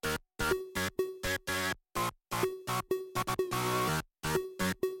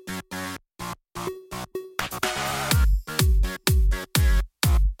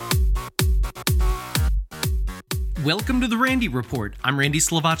Welcome to The Randy Report. I'm Randy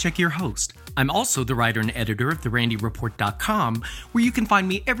Slovacek, your host. I'm also the writer and editor of therandyreport.com, where you can find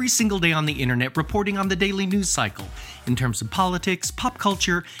me every single day on the internet reporting on the daily news cycle in terms of politics, pop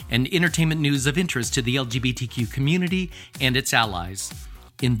culture, and entertainment news of interest to the LGBTQ community and its allies.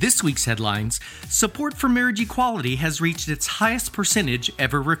 In this week's headlines, support for marriage equality has reached its highest percentage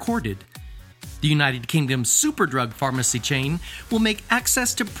ever recorded. The United Kingdom's superdrug pharmacy chain will make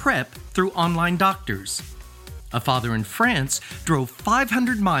access to PrEP through online doctors. A father in France drove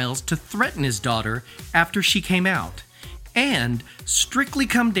 500 miles to threaten his daughter after she came out. And Strictly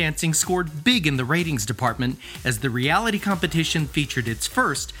Come Dancing scored big in the ratings department as the reality competition featured its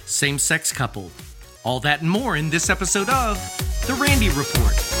first same-sex couple. All that and more in this episode of The Randy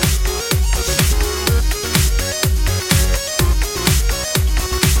Report.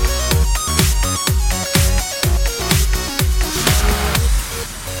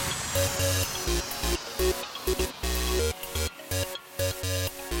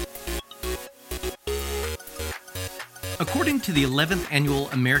 According to the 11th Annual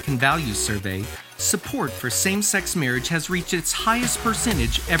American Values Survey, support for same-sex marriage has reached its highest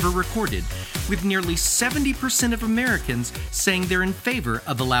percentage ever recorded, with nearly 70% of Americans saying they're in favor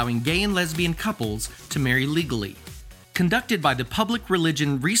of allowing gay and lesbian couples to marry legally. Conducted by the Public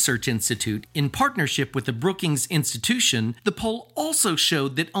Religion Research Institute in partnership with the Brookings Institution, the poll also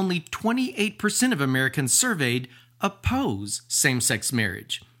showed that only 28% of Americans surveyed oppose same-sex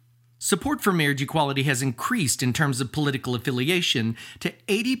marriage. Support for marriage equality has increased in terms of political affiliation to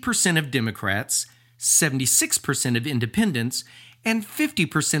 80% of Democrats, 76% of independents, and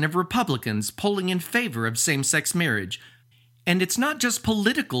 50% of Republicans polling in favor of same-sex marriage. And it's not just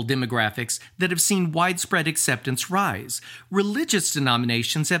political demographics that have seen widespread acceptance rise. Religious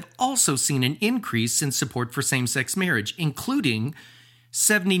denominations have also seen an increase in support for same-sex marriage, including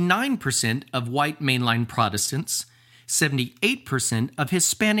 79% of white mainline Protestants, 78% of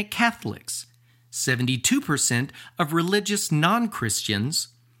Hispanic Catholics, 72% of religious non-Christians,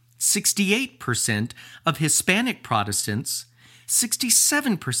 68% of Hispanic Protestants,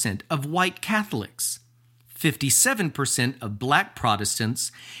 67% of white Catholics, 57% of black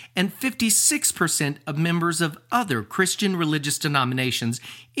Protestants, and 56% of members of other Christian religious denominations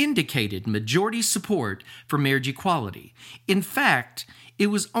indicated majority support for marriage equality. In fact, it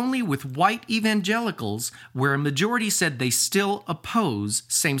was only with white evangelicals where a majority said they still oppose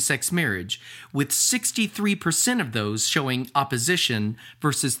same-sex marriage, with 63% of those showing opposition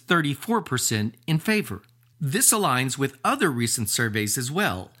versus 34% in favor. This aligns with other recent surveys as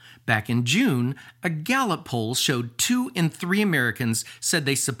well. Back in June, a Gallup poll showed 2 in 3 Americans said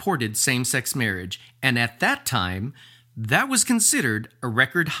they supported same-sex marriage, and at that time, that was considered a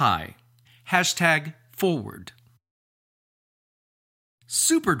record high. #forward.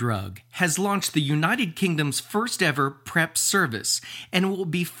 Superdrug has launched the United Kingdom's first ever PrEP service and will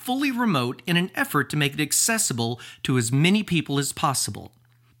be fully remote in an effort to make it accessible to as many people as possible.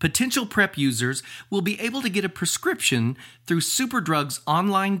 Potential PrEP users will be able to get a prescription through Superdrug's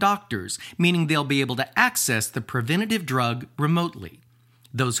online doctors, meaning they'll be able to access the preventative drug remotely.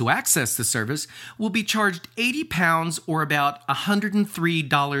 Those who access the service will be charged £80 or about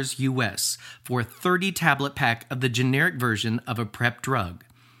 $103 US for a 30-tablet pack of the generic version of a PrEP drug.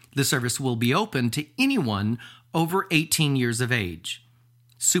 The service will be open to anyone over 18 years of age.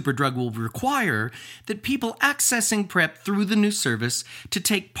 Superdrug will require that people accessing PrEP through the new service to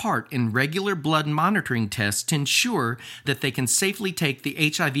take part in regular blood monitoring tests to ensure that they can safely take the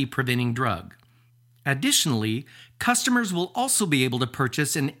HIV-preventing drug. Additionally, customers will also be able to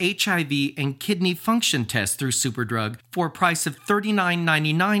purchase an HIV and kidney function test through Superdrug for a price of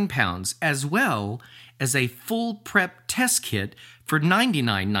 £39.99, as well as a full PrEP test kit for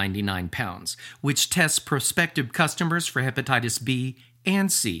 £99.99, which tests prospective customers for hepatitis B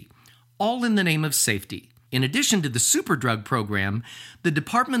and C, all in the name of safety. In addition to the Superdrug program, the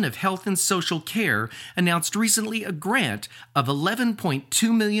Department of Health and Social Care announced recently a grant of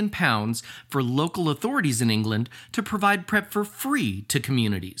 £11.2 million for local authorities in England to provide PrEP for free to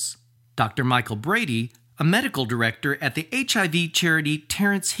communities. Dr. Michael Brady, a medical director at the HIV charity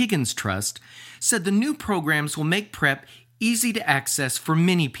Terrence Higgins Trust, said the new programs will make PrEP easy to access for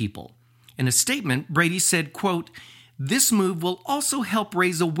many people. In a statement, Brady said, quote, "This move will also help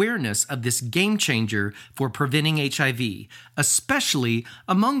raise awareness of this game changer for preventing HIV, especially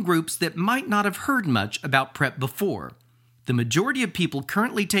among groups that might not have heard much about PrEP before. The majority of people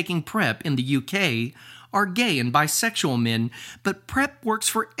currently taking PrEP in the UK are gay and bisexual men, but PrEP works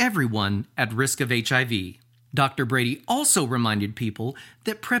for everyone at risk of HIV." Dr. Brady also reminded people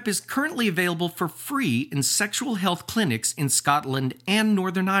that PrEP is currently available for free in sexual health clinics in Scotland and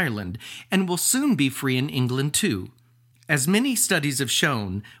Northern Ireland, and will soon be free in England too. As many studies have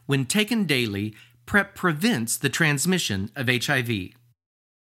shown, when taken daily, PrEP prevents the transmission of HIV.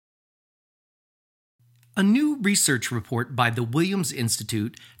 A new research report by the Williams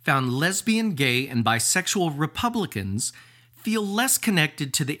Institute found lesbian, gay, and bisexual Republicans feel less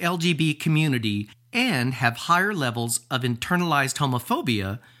connected to the LGBT community and have higher levels of internalized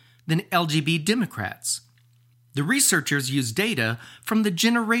homophobia than LGBT Democrats. The researchers used data from the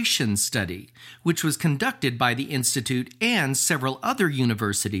Generation Study, which was conducted by the Institute and several other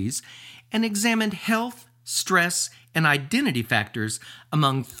universities, and examined health, stress, and identity factors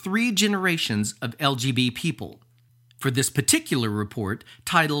among 3 generations of LGBT people. For this particular report,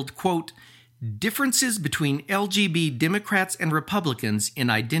 titled, quote, Differences between LGBT Democrats and Republicans in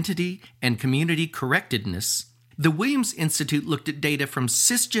Identity and Community Correctedness, the Williams Institute looked at data from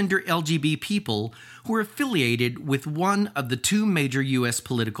cisgender LGBT people who are affiliated with one of the 2 major U.S.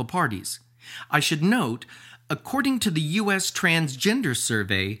 political parties. I should note, according to the U.S. Transgender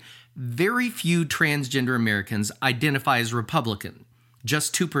Survey, very few transgender Americans identify as Republican,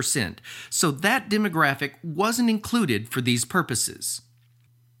 just 2%, so that demographic wasn't included for these purposes.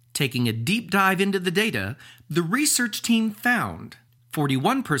 Taking a deep dive into the data, the research team found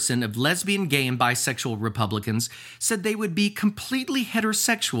 41% of lesbian, gay, and bisexual Republicans said they would be completely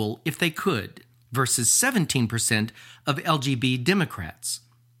heterosexual if they could, versus 17% of LGBT Democrats.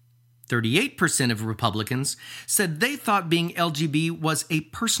 38% of Republicans said they thought being LGBT was a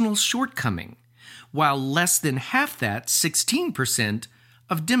personal shortcoming, while less than half that, 16%,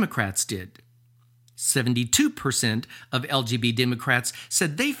 of Democrats did. 72% of LGBT Democrats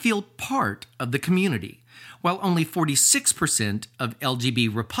said they feel part of the community, while only 46% of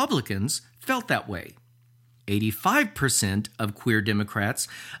LGBT Republicans felt that way. 85% of queer Democrats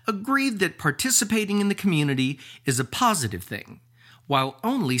agreed that participating in the community is a positive thing, while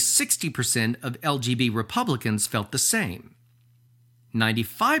only 60% of LGBT Republicans felt the same.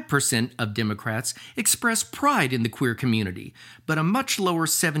 95% of Democrats expressed pride in the queer community, but a much lower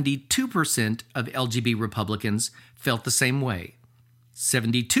 72% of LGBT Republicans felt the same way.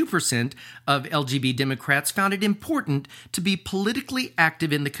 72% of LGBT Democrats found it important to be politically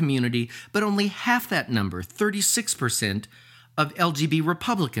active in the community, but only half that number, 36%, of LGBT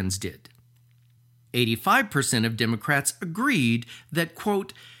Republicans did. 85% of Democrats agreed that,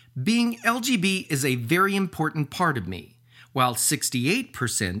 quote, being LGBT is a very important part of me, while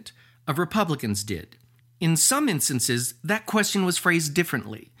 68% of Republicans did. In some instances, that question was phrased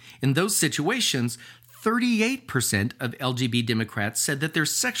differently. In those situations, 38% of LGBT Democrats said that their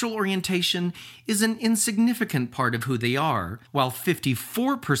sexual orientation is an insignificant part of who they are, while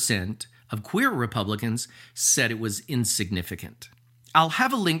 54% of queer Republicans said it was insignificant. I'll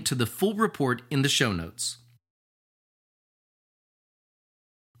have a link to the full report in the show notes.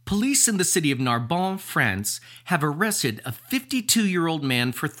 Police in the city of Narbonne, France, have arrested a 52-year-old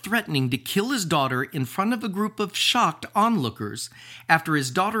man for threatening to kill his daughter in front of a group of shocked onlookers after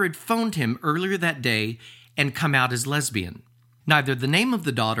his daughter had phoned him earlier that day and come out as lesbian. Neither the name of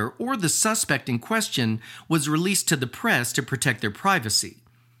the daughter or the suspect in question was released to the press to protect their privacy.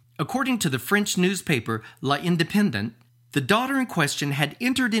 According to the French newspaper La Indépendante, the daughter in question had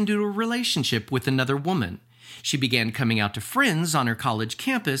entered into a relationship with another woman. She began coming out to friends on her college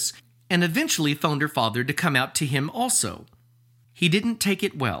campus and eventually phoned her father to come out to him also. He didn't take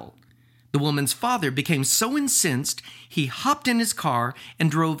it well. The woman's father became so incensed, he hopped in his car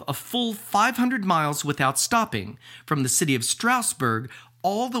and drove a full 500 miles without stopping from the city of Strasbourg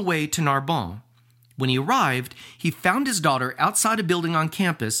all the way to Narbonne. When he arrived, he found his daughter outside a building on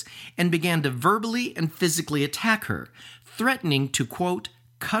campus and began to verbally and physically attack her, threatening to, quote,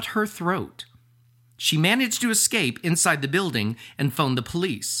 cut her throat. She managed to escape inside the building and phoned the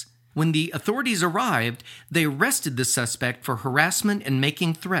police. When the authorities arrived, they arrested the suspect for harassment and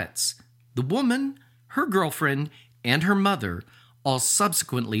making threats. The woman, her girlfriend, and her mother all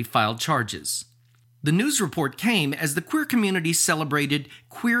subsequently filed charges. The news report came as the queer community celebrated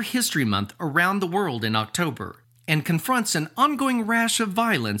Queer History Month around the world in October and confronts an ongoing rash of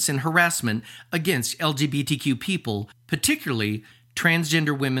violence and harassment against LGBTQ people, particularly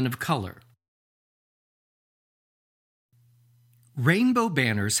transgender women of color. Rainbow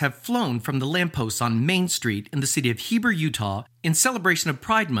banners have flown from the lampposts on Main Street in the city of Heber, Utah, in celebration of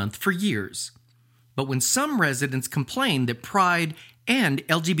Pride Month for years. But when some residents complained that Pride and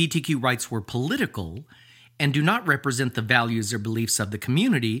LGBTQ rights were political and do not represent the values or beliefs of the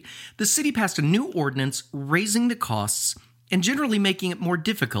community, the city passed a new ordinance raising the costs and generally making it more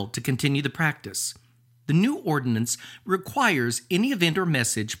difficult to continue the practice. The new ordinance requires any event or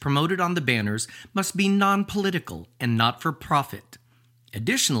message promoted on the banners must be non-political and not for profit.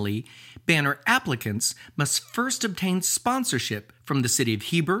 Additionally, banner applicants must first obtain sponsorship from the City of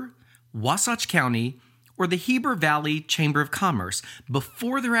Heber, Wasatch County, or the Heber Valley Chamber of Commerce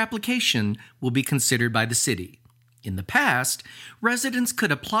before their application will be considered by the city. In the past, residents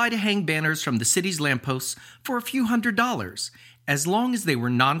could apply to hang banners from the city's lampposts for a few $100s, as long as they were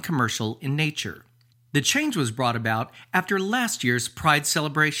non-commercial in nature. The change was brought about after last year's Pride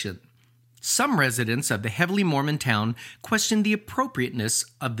celebration. Some residents of the heavily Mormon town questioned the appropriateness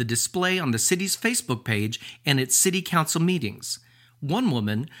of the display on the city's Facebook page and its city council meetings. One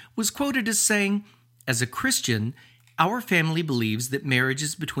woman was quoted as saying, "As a Christian, our family believes that marriage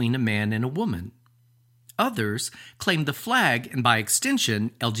is between a man and a woman." Others claimed the flag, and by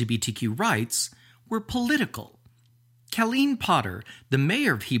extension, LGBTQ rights, were political. Colleen Potter, the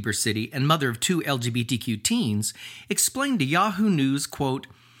mayor of Heber City and mother of 2 LGBTQ teens, explained to Yahoo News, quote,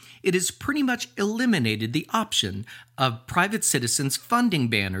 "It has pretty much eliminated the option of private citizens funding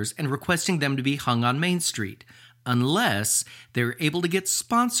banners and requesting them to be hung on Main Street, unless they're able to get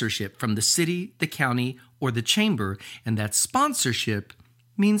sponsorship from the city, the county, or the chamber, and that sponsorship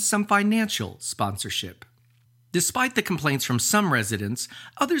means some financial sponsorship." Despite the complaints from some residents,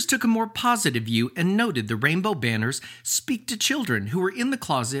 others took a more positive view and noted the rainbow banners speak to children who are in the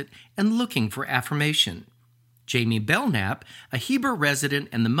closet and looking for affirmation. Jamie Belknap, a Heber resident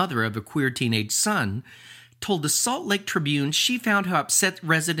and the mother of a queer teenage son, told the Salt Lake Tribune she found how upset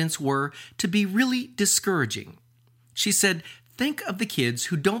residents were to be really discouraging. She said, "Think of the kids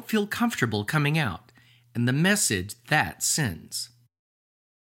who don't feel comfortable coming out, and the message that sends."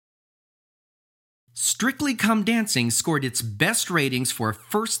 Strictly Come Dancing scored its best ratings for a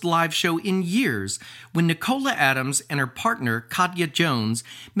first live show in years when Nicola Adams and her partner Katya Jones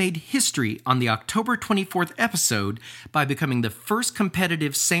made history on the October 24th episode by becoming the first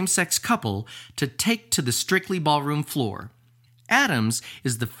competitive same-sex couple to take to the Strictly ballroom floor. Adams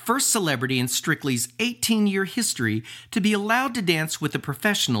is the first celebrity in Strictly's 18-year history to be allowed to dance with a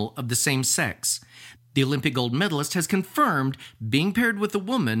professional of the same sex. The Olympic gold medalist has confirmed being paired with a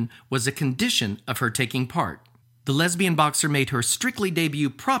woman was a condition of her taking part. The lesbian boxer made her Strictly debut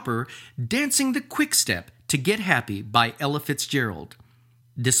proper, dancing the quick step to Get Happy by Ella Fitzgerald.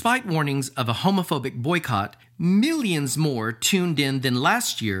 Despite warnings of a homophobic boycott, millions more tuned in than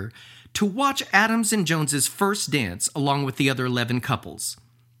last year to watch Adams and Jones's first dance along with the other 11 couples.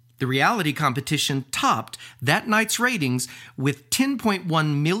 The reality competition topped that night's ratings with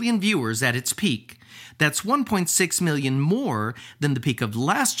 10.1 million viewers at its peak. That's 1.6 million more than the peak of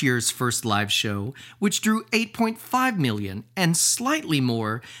last year's first live show, which drew 8.5 million, and slightly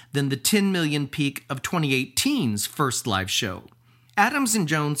more than the 10 million peak of 2018's first live show. Adams and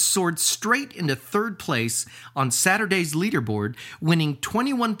Jones soared straight into third place on Saturday's leaderboard, winning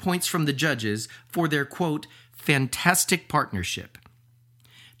 21 points from the judges for their, quote, "fantastic partnership."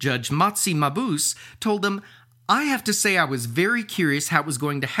 Judge Matsi Mabuse told them, "I have to say I was very curious how it was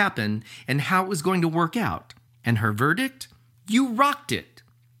going to happen and how it was going to work out." And her verdict? "You rocked it."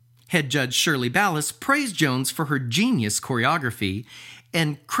 Head Judge Shirley Ballas praised Jones for her genius choreography,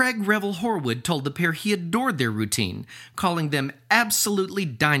 and Craig Revel Horwood told the pair he adored their routine, calling them absolutely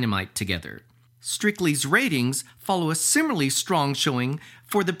dynamite together. Strictly's ratings follow a similarly strong showing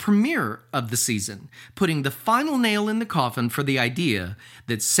for the premiere of the season, putting the final nail in the coffin for the idea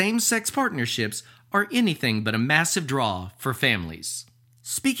that same-sex partnerships are anything but a massive draw for families.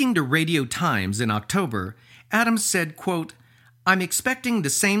 Speaking to Radio Times in October, Adams said, quote, "I'm expecting the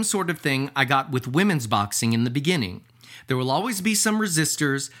same sort of thing I got with women's boxing in the beginning. There will always be some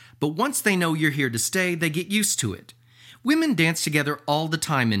resistors, but once they know you're here to stay, they get used to it. Women dance together all the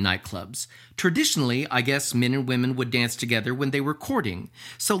time in nightclubs. Traditionally, I guess men and women would dance together when they were courting,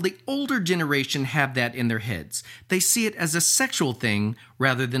 so the older generation have that in their heads. They see it as a sexual thing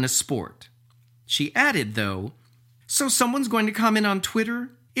rather than a sport." She added, though, "So someone's going to comment on Twitter?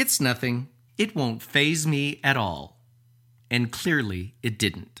 It's nothing. It won't faze me at all." And clearly, it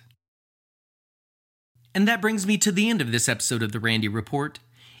didn't. And that brings me to the end of this episode of The Randy Report.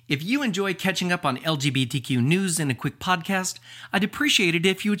 If you enjoy catching up on LGBTQ news in a quick podcast, I'd appreciate it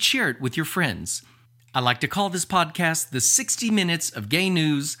if you would share it with your friends. I like to call this podcast the 60 Minutes of Gay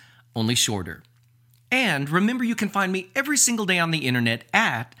News, only shorter. And remember, you can find me every single day on the internet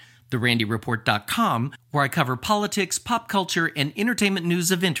at therandyreport.com, where I cover politics, pop culture, and entertainment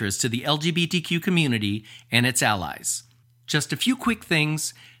news of interest to the LGBTQ community and its allies. Just a few quick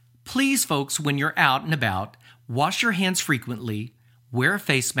things. Please, folks, when you're out and about, wash your hands frequently, wear a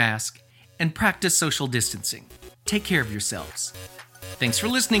face mask, and practice social distancing. Take care of yourselves. Thanks for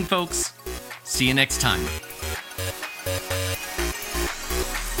listening, folks. See you next time.